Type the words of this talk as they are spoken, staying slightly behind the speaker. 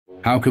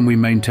How can we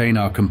maintain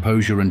our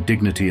composure and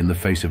dignity in the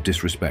face of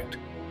disrespect?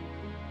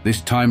 This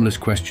timeless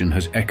question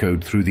has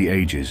echoed through the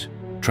ages,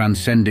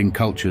 transcending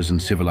cultures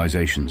and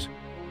civilizations.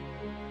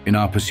 In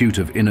our pursuit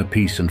of inner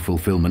peace and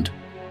fulfillment,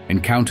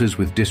 encounters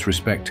with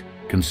disrespect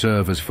can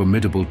serve as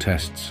formidable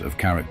tests of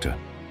character.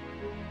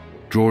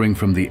 Drawing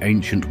from the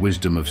ancient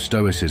wisdom of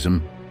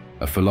Stoicism,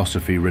 a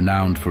philosophy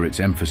renowned for its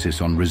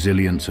emphasis on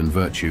resilience and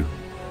virtue,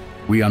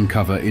 we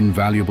uncover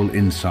invaluable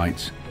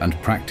insights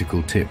and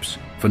practical tips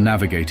for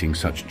navigating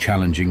such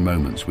challenging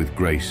moments with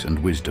grace and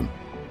wisdom.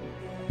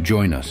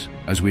 Join us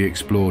as we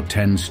explore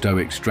 10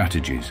 Stoic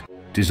strategies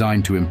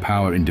designed to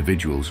empower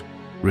individuals,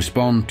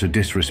 respond to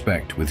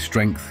disrespect with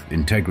strength,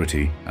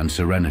 integrity, and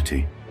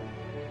serenity.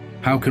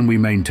 How can we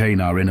maintain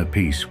our inner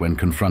peace when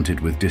confronted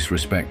with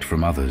disrespect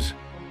from others?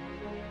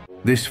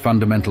 This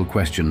fundamental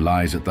question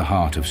lies at the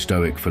heart of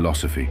Stoic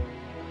philosophy,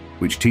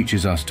 which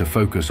teaches us to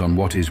focus on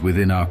what is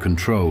within our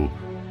control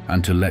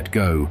and to let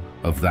go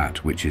of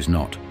that which is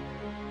not.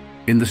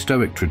 In the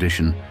Stoic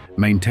tradition,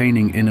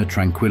 maintaining inner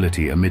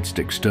tranquility amidst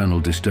external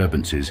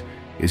disturbances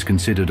is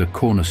considered a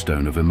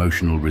cornerstone of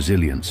emotional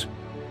resilience.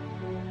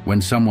 When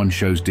someone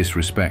shows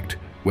disrespect,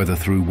 whether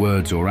through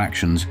words or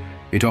actions,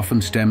 it often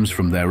stems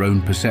from their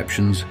own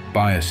perceptions,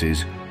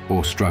 biases,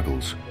 or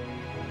struggles.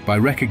 By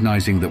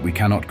recognizing that we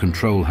cannot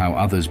control how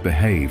others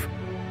behave,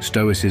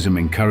 Stoicism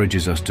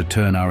encourages us to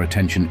turn our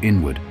attention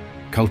inward,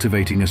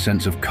 cultivating a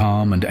sense of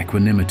calm and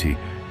equanimity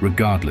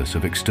regardless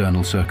of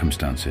external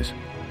circumstances.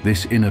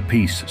 This inner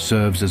peace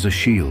serves as a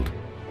shield,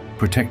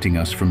 protecting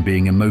us from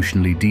being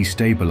emotionally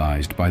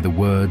destabilized by the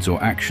words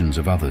or actions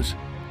of others.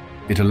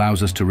 It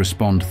allows us to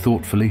respond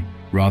thoughtfully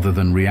rather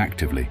than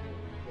reactively,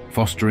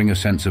 fostering a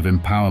sense of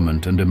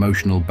empowerment and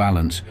emotional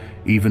balance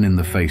even in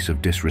the face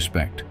of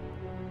disrespect.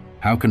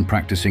 How can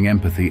practicing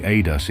empathy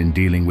aid us in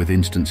dealing with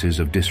instances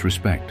of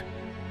disrespect?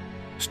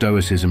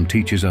 Stoicism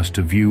teaches us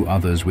to view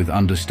others with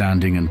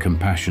understanding and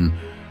compassion,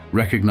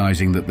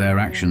 recognizing that their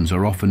actions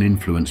are often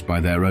influenced by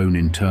their own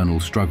internal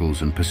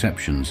struggles and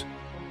perceptions.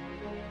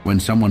 When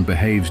someone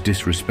behaves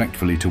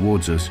disrespectfully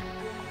towards us,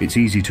 it's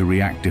easy to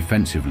react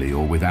defensively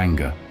or with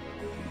anger.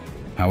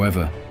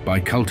 However, by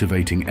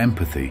cultivating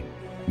empathy,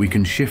 we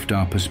can shift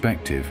our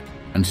perspective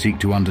and seek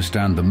to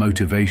understand the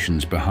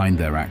motivations behind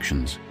their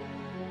actions.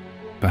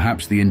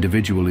 Perhaps the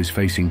individual is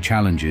facing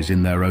challenges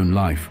in their own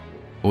life,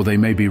 or they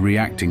may be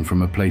reacting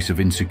from a place of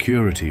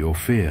insecurity or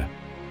fear.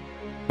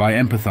 By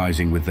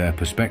empathizing with their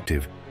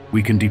perspective,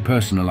 we can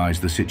depersonalize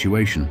the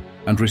situation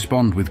and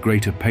respond with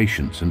greater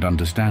patience and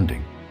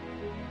understanding.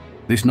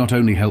 This not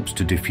only helps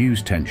to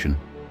diffuse tension,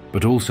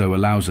 but also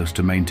allows us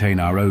to maintain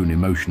our own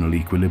emotional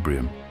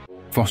equilibrium,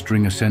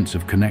 fostering a sense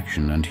of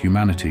connection and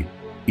humanity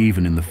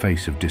even in the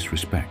face of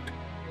disrespect.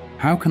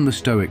 How can the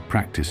Stoic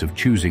practice of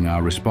choosing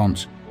our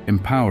response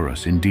empower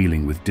us in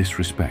dealing with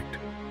disrespect?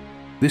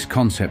 This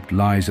concept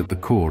lies at the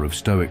core of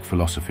Stoic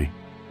philosophy,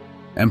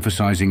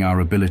 emphasizing our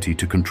ability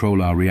to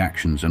control our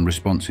reactions and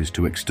responses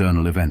to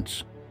external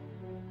events.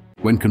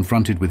 When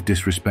confronted with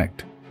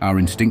disrespect, our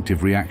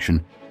instinctive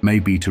reaction may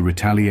be to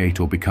retaliate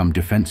or become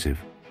defensive.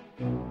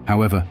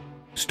 However,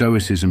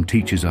 Stoicism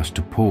teaches us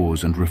to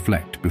pause and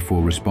reflect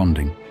before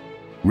responding,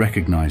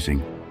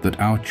 recognizing that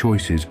our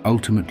choices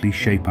ultimately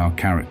shape our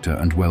character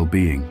and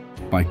well-being.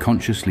 By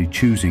consciously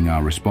choosing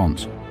our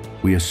response,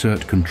 we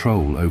assert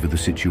control over the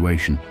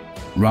situation,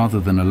 rather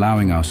than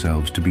allowing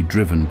ourselves to be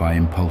driven by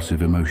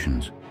impulsive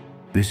emotions.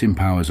 This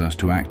empowers us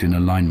to act in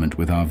alignment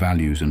with our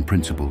values and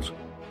principles,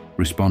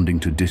 responding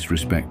to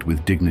disrespect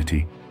with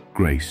dignity,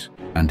 grace,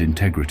 and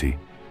integrity.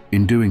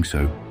 In doing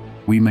so,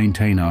 we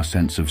maintain our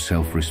sense of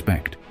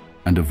self-respect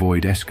and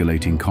avoid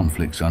escalating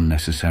conflicts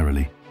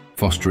unnecessarily,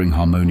 fostering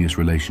harmonious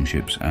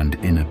relationships and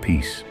inner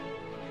peace.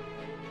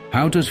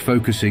 How does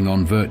focusing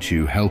on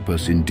virtue help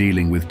us in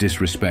dealing with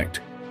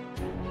disrespect?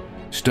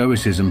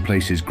 Stoicism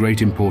places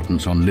great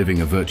importance on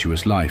living a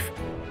virtuous life,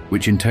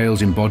 which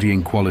entails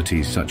embodying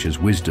qualities such as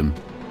wisdom,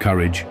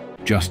 courage,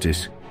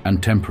 justice,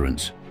 and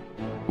temperance.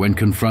 When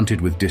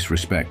confronted with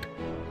disrespect,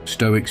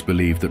 Stoics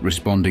believe that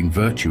responding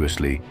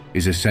virtuously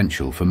is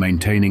essential for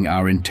maintaining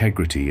our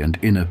integrity and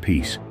inner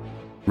peace,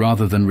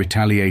 rather than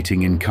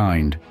retaliating in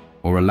kind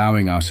or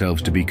allowing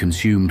ourselves to be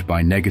consumed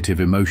by negative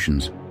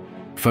emotions.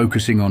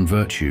 Focusing on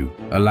virtue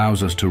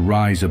allows us to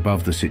rise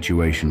above the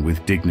situation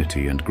with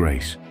dignity and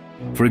grace.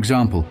 For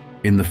example,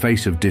 in the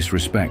face of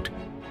disrespect,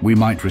 we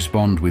might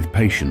respond with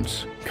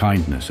patience,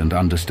 kindness, and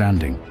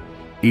understanding,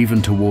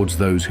 even towards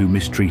those who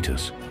mistreat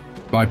us.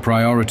 By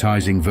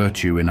prioritizing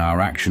virtue in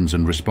our actions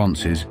and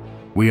responses,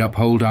 we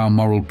uphold our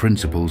moral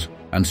principles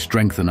and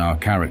strengthen our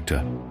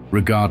character,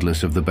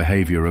 regardless of the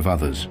behavior of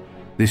others.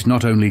 This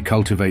not only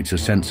cultivates a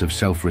sense of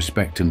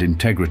self-respect and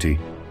integrity,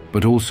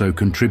 but also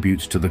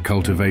contributes to the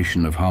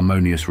cultivation of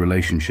harmonious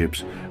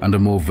relationships and a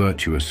more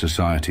virtuous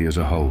society as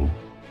a whole.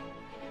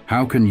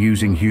 How can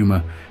using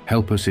humor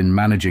help us in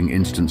managing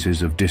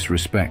instances of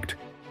disrespect?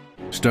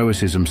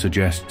 Stoicism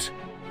suggests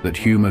that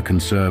humor can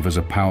serve as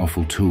a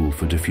powerful tool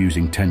for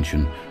diffusing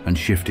tension and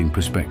shifting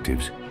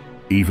perspectives,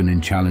 even in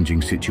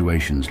challenging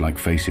situations like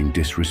facing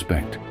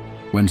disrespect.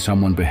 When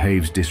someone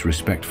behaves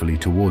disrespectfully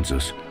towards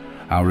us,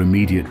 our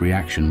immediate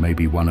reaction may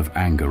be one of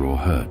anger or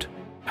hurt.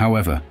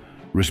 However,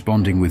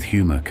 responding with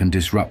humor can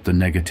disrupt the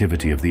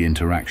negativity of the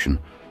interaction,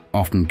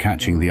 often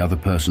catching the other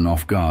person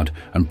off guard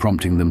and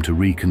prompting them to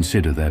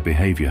reconsider their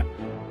behavior.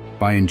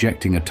 By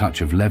injecting a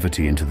touch of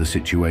levity into the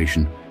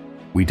situation,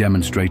 we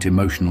demonstrate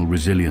emotional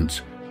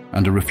resilience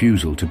and a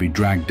refusal to be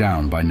dragged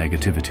down by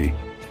negativity.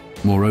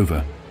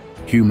 Moreover,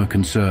 humor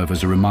can serve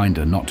as a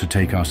reminder not to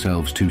take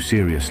ourselves too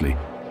seriously,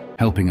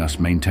 helping us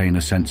maintain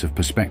a sense of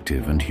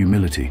perspective and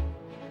humility.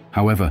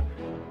 However,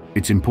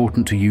 it's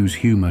important to use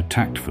humor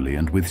tactfully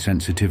and with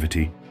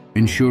sensitivity,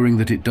 ensuring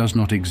that it does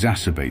not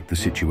exacerbate the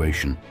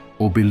situation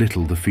or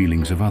belittle the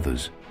feelings of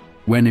others.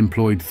 When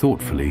employed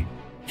thoughtfully,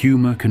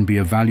 humor can be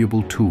a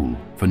valuable tool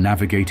for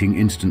navigating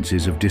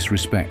instances of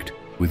disrespect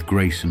with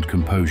grace and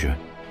composure,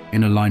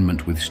 in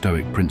alignment with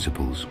Stoic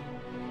principles.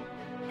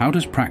 How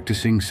does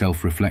practicing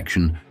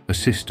self-reflection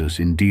assist us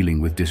in dealing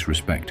with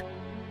disrespect?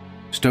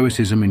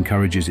 Stoicism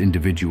encourages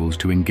individuals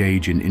to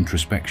engage in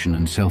introspection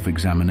and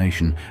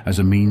self-examination as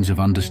a means of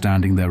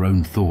understanding their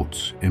own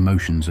thoughts,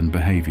 emotions, and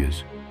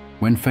behaviors.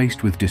 When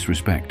faced with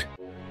disrespect,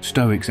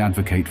 Stoics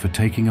advocate for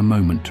taking a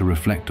moment to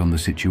reflect on the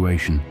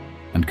situation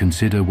and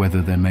consider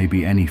whether there may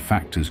be any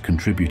factors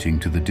contributing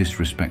to the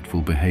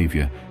disrespectful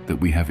behavior that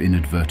we have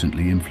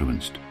inadvertently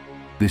influenced.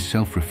 This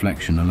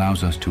self-reflection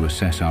allows us to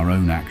assess our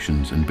own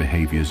actions and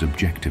behaviors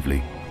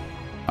objectively,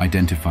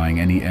 identifying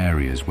any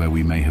areas where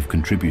we may have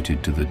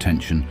contributed to the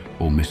tension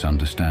or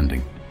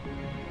misunderstanding.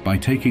 By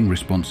taking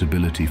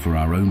responsibility for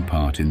our own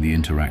part in the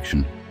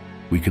interaction,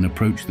 we can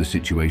approach the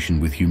situation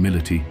with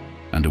humility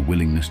and a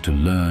willingness to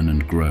learn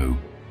and grow.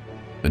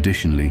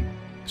 Additionally,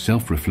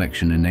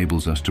 self-reflection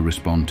enables us to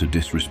respond to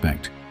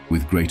disrespect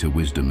with greater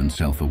wisdom and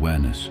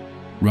self-awareness,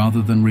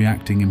 rather than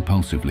reacting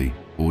impulsively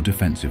or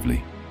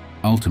defensively.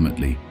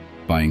 Ultimately,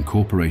 by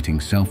incorporating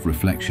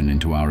self-reflection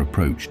into our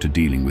approach to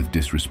dealing with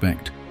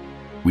disrespect,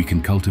 we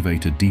can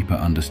cultivate a deeper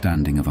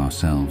understanding of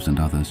ourselves and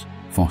others,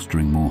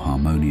 fostering more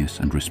harmonious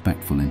and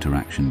respectful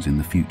interactions in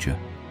the future.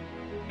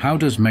 How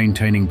does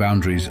maintaining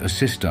boundaries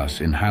assist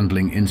us in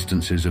handling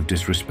instances of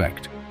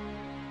disrespect?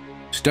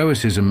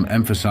 Stoicism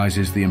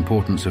emphasizes the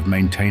importance of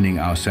maintaining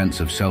our sense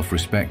of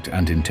self-respect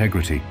and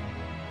integrity,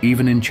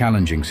 even in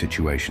challenging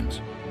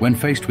situations. When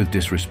faced with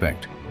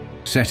disrespect,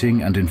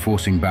 setting and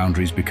enforcing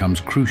boundaries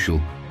becomes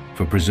crucial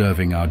for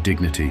preserving our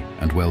dignity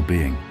and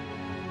well-being.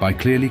 By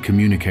clearly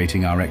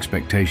communicating our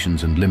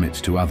expectations and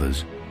limits to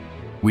others,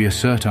 we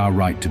assert our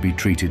right to be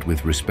treated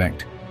with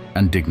respect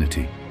and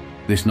dignity.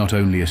 This not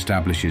only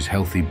establishes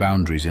healthy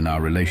boundaries in our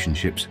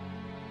relationships,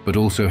 but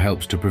also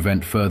helps to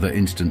prevent further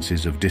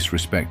instances of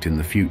disrespect in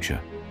the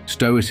future.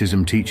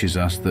 Stoicism teaches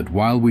us that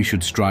while we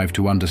should strive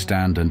to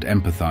understand and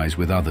empathize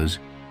with others,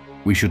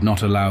 we should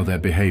not allow their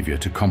behavior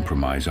to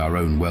compromise our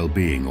own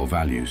well-being or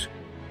values.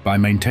 By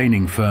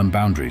maintaining firm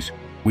boundaries,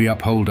 we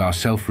uphold our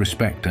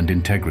self-respect and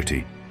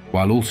integrity,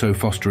 while also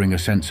fostering a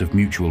sense of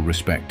mutual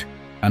respect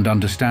and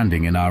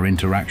understanding in our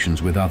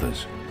interactions with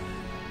others.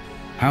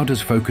 How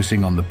does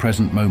focusing on the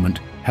present moment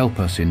help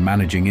us in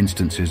managing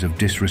instances of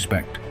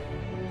disrespect?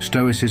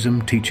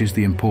 Stoicism teaches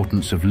the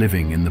importance of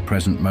living in the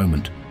present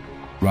moment,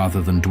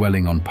 rather than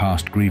dwelling on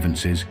past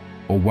grievances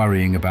or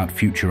worrying about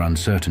future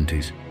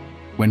uncertainties.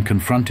 When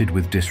confronted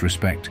with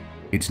disrespect,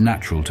 it's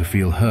natural to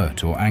feel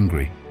hurt or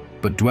angry,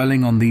 but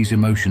dwelling on these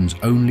emotions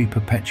only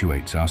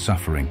perpetuates our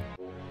suffering.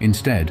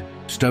 Instead,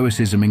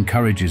 Stoicism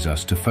encourages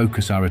us to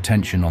focus our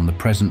attention on the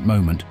present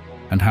moment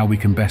and how we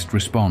can best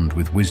respond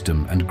with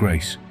wisdom and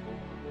grace.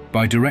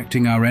 By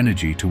directing our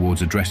energy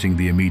towards addressing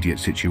the immediate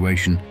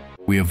situation,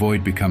 we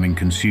avoid becoming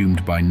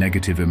consumed by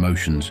negative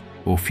emotions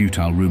or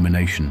futile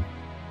rumination.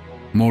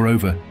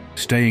 Moreover,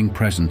 staying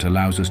present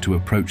allows us to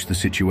approach the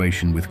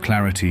situation with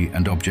clarity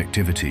and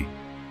objectivity,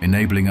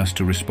 enabling us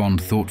to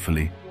respond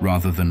thoughtfully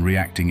rather than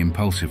reacting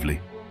impulsively.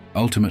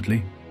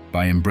 Ultimately,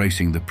 by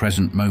embracing the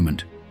present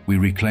moment, we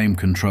reclaim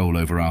control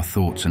over our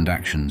thoughts and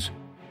actions,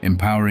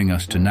 empowering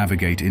us to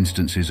navigate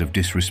instances of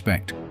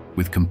disrespect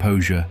with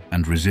composure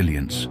and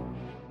resilience.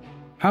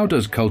 How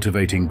does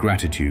cultivating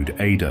gratitude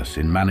aid us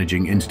in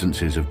managing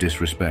instances of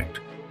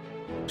disrespect?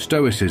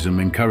 Stoicism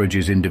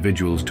encourages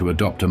individuals to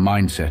adopt a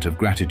mindset of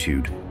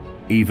gratitude,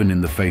 even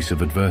in the face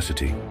of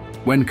adversity.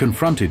 When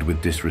confronted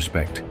with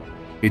disrespect,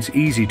 it's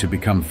easy to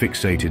become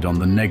fixated on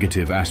the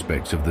negative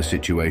aspects of the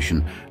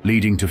situation,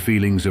 leading to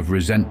feelings of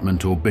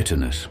resentment or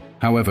bitterness.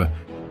 However,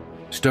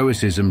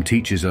 Stoicism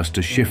teaches us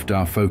to shift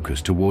our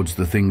focus towards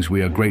the things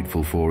we are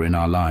grateful for in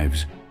our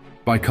lives.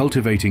 By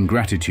cultivating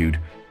gratitude,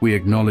 we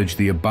acknowledge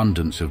the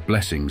abundance of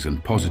blessings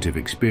and positive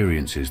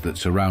experiences that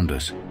surround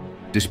us,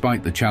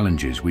 despite the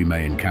challenges we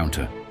may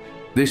encounter.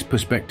 This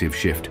perspective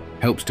shift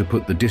helps to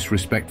put the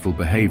disrespectful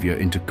behavior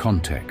into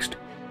context,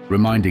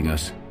 reminding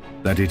us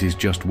that it is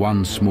just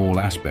one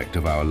small aspect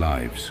of our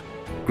lives.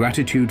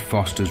 Gratitude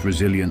fosters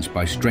resilience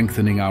by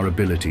strengthening our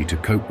ability to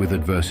cope with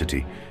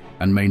adversity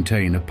and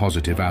maintain a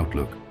positive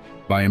outlook.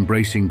 By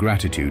embracing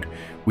gratitude,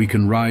 we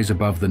can rise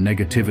above the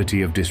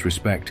negativity of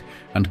disrespect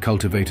and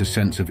cultivate a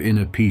sense of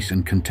inner peace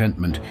and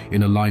contentment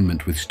in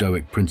alignment with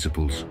Stoic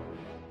principles.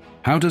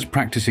 How does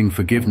practicing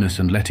forgiveness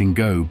and letting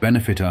go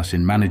benefit us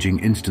in managing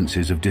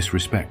instances of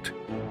disrespect?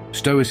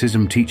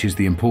 Stoicism teaches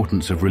the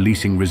importance of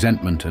releasing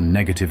resentment and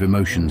negative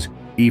emotions,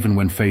 even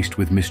when faced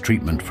with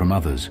mistreatment from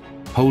others.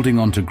 Holding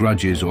on to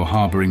grudges or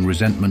harboring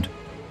resentment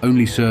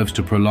only serves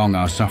to prolong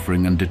our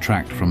suffering and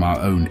detract from our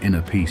own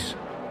inner peace.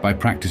 By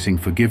practicing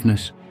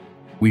forgiveness,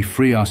 we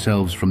free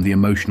ourselves from the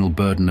emotional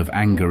burden of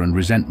anger and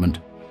resentment,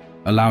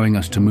 allowing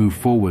us to move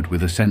forward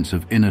with a sense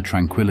of inner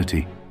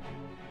tranquility.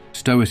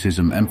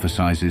 Stoicism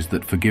emphasizes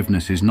that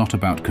forgiveness is not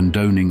about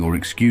condoning or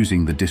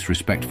excusing the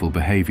disrespectful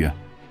behavior,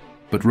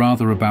 but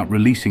rather about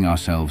releasing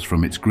ourselves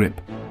from its grip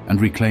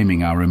and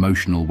reclaiming our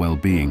emotional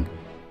well-being.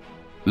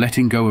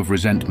 Letting go of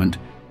resentment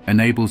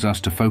enables us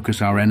to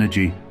focus our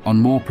energy on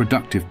more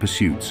productive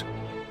pursuits,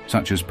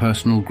 such as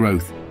personal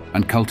growth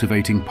and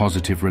cultivating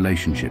positive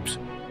relationships.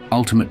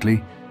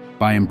 Ultimately,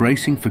 by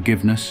embracing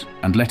forgiveness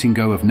and letting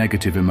go of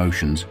negative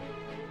emotions,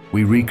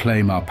 we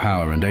reclaim our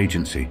power and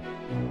agency,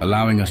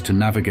 allowing us to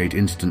navigate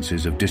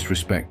instances of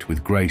disrespect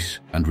with grace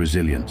and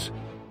resilience.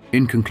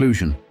 In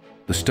conclusion,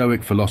 the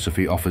Stoic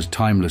philosophy offers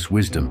timeless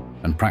wisdom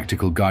and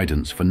practical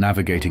guidance for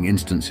navigating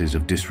instances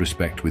of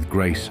disrespect with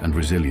grace and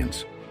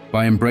resilience.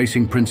 By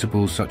embracing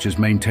principles such as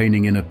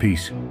maintaining inner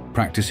peace,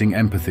 practicing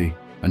empathy,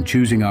 and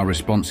choosing our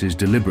responses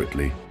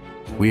deliberately,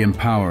 we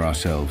empower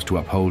ourselves to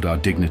uphold our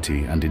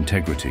dignity and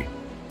integrity.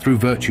 Through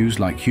virtues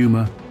like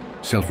humor,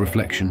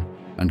 self-reflection,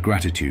 and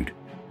gratitude,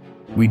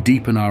 we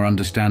deepen our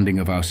understanding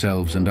of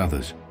ourselves and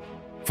others,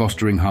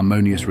 fostering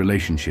harmonious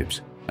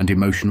relationships and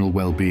emotional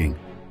well-being.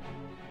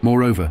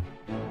 Moreover,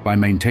 by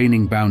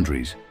maintaining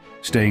boundaries,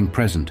 staying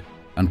present,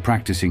 and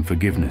practicing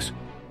forgiveness,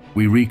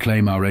 we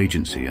reclaim our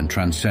agency and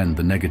transcend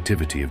the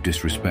negativity of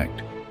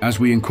disrespect. As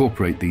we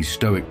incorporate these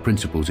Stoic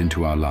principles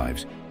into our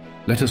lives,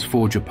 let us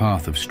forge a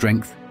path of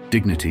strength,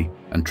 dignity,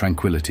 and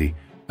tranquility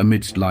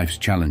amidst life's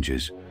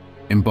challenges,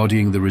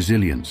 embodying the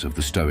resilience of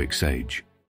the Stoic sage.